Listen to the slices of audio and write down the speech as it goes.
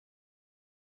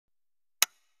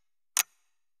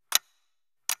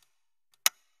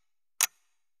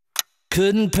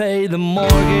Couldn't pay the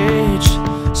mortgage,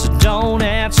 so don't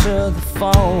answer the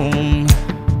phone.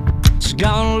 She's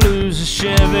gonna lose a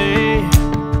Chevy,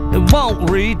 it won't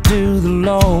redo the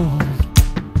loan.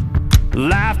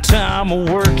 Lifetime of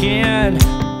working,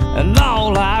 and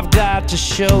all I've got to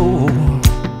show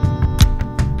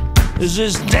is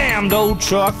this damned old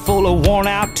truck full of worn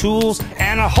out tools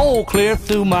and a hole clear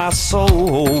through my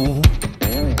soul.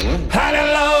 I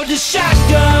done load the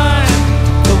shotgun,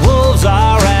 the wolves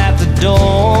are at the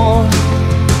door.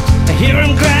 I hear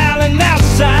them growling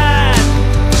outside,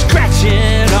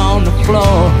 scratching on the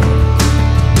floor.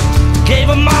 Gave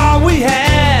them all we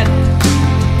had,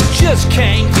 just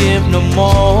can't give no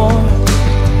more.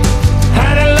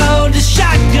 I done load the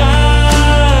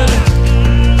shotgun,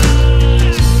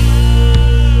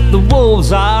 the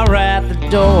wolves are at the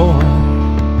door.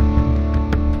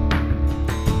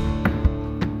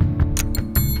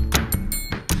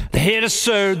 They here to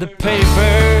serve the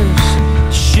papers,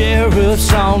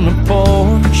 sheriff's on the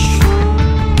porch.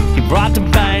 He brought the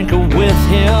banker with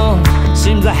him,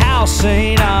 seems the house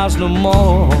ain't ours no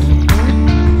more.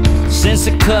 Since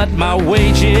they cut my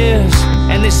wages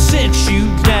and they sent you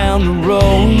down the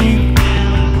road,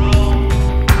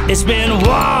 it's been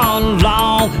one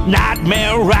long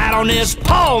nightmare ride on this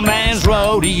poor man's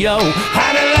rodeo.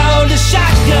 I done load the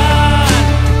shotgun,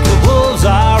 the wolves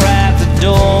are at the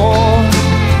door.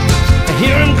 I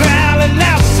hear them growling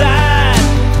outside,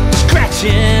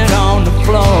 scratching on the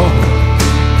floor.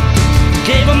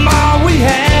 Gave them all we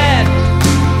had,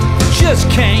 just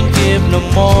can't give no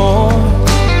more.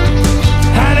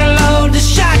 I done load the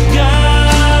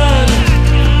shotgun,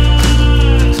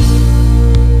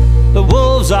 the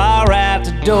wolves are at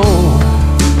the door.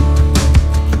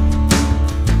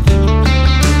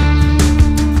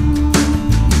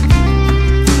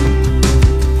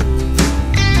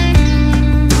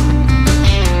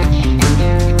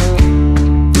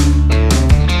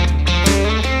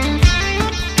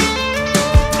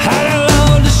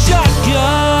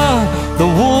 The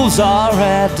wolves are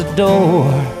at the door.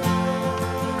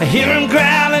 I hear them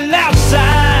growling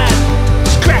outside,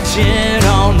 scratching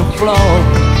on the floor.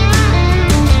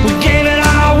 We gave it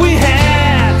all we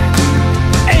had,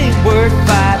 ain't worth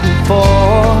fighting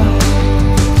for.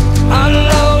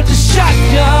 Unload the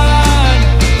shotgun,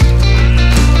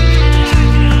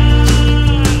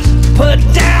 put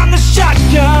down the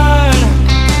shotgun.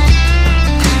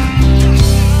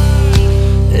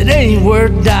 It ain't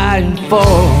worth dying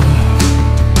for.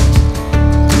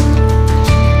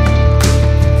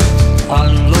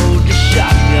 Unload the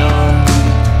shotgun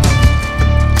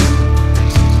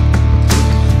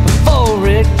before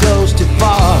it goes too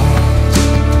far.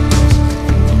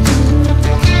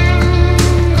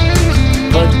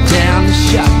 Put down the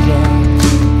shotgun,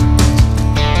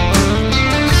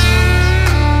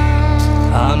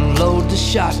 unload the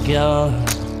shotgun,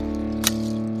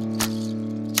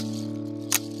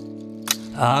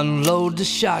 unload the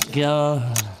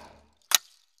shotgun.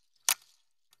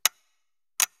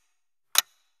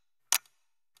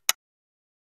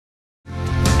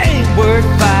 Worth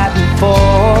fighting for.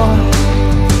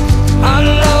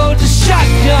 Unload the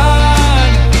shotgun,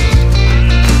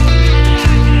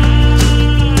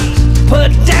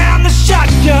 put down the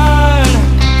shotgun.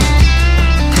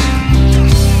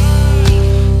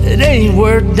 It ain't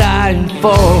worth dying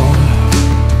for.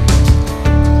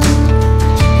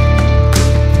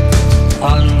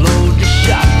 Unload the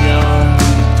shotgun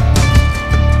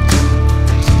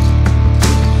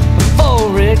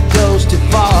before it goes too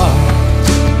far.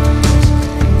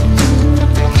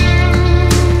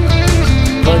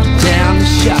 Put down the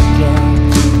shotgun,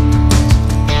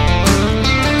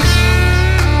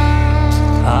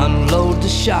 unload the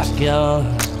shotgun,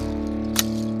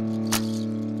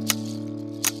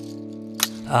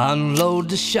 unload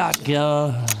the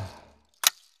shotgun.